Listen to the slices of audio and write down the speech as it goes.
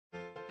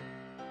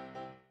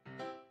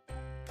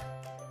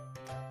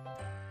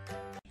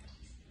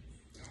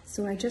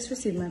So I just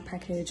received my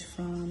package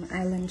from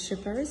Island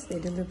Shippers. They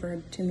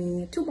delivered to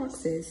me 2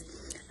 boxes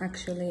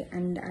actually,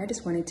 and I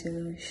just wanted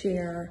to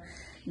share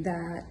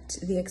that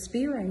the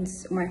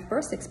experience, my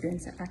first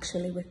experience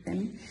actually with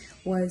them,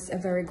 was a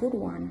very good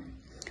one,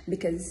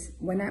 because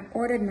when I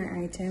ordered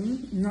my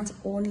item, not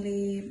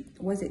only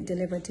was it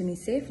delivered to me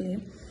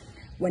safely,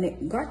 when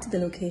it got to the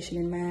location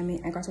in Miami,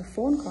 I got a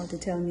phone call to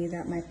tell me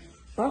that my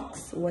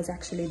box was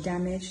actually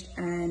damaged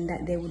and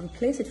that they would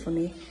replace it for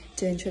me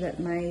to ensure that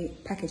my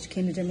package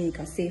came to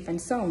Jamaica safe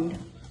and sound.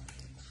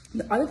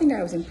 The other thing that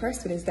I was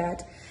impressed with is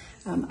that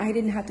I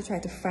didn't have to try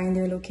to find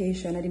their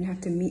location. I didn't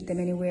have to meet them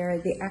anywhere.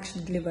 They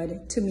actually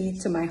delivered to me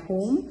to my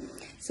home.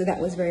 So that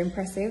was very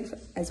impressive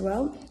as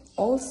well.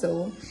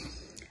 Also,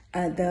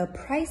 the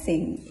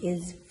pricing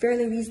is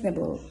fairly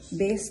reasonable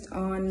based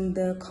on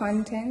the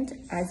content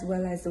as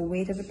well as the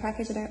weight of the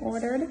package that I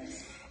ordered.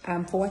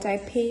 For what I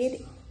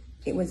paid,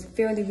 it was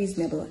fairly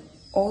reasonable.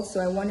 Also,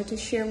 I wanted to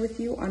share with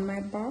you on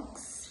my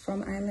box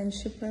from Island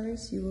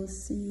Shippers, you will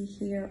see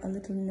here a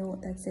little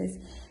note that says,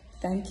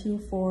 "Thank you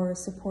for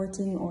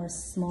supporting our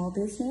small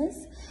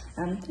business."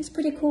 It's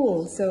pretty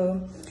cool.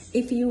 So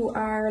if you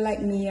are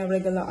like me, a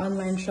regular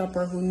online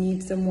shopper who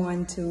needs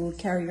someone to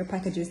carry your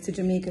packages to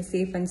Jamaica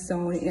safe and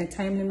sound in a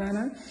timely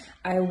manner,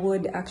 I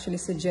would actually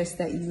suggest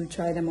that you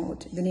try them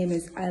out. The name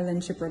is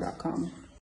islandshipper.com.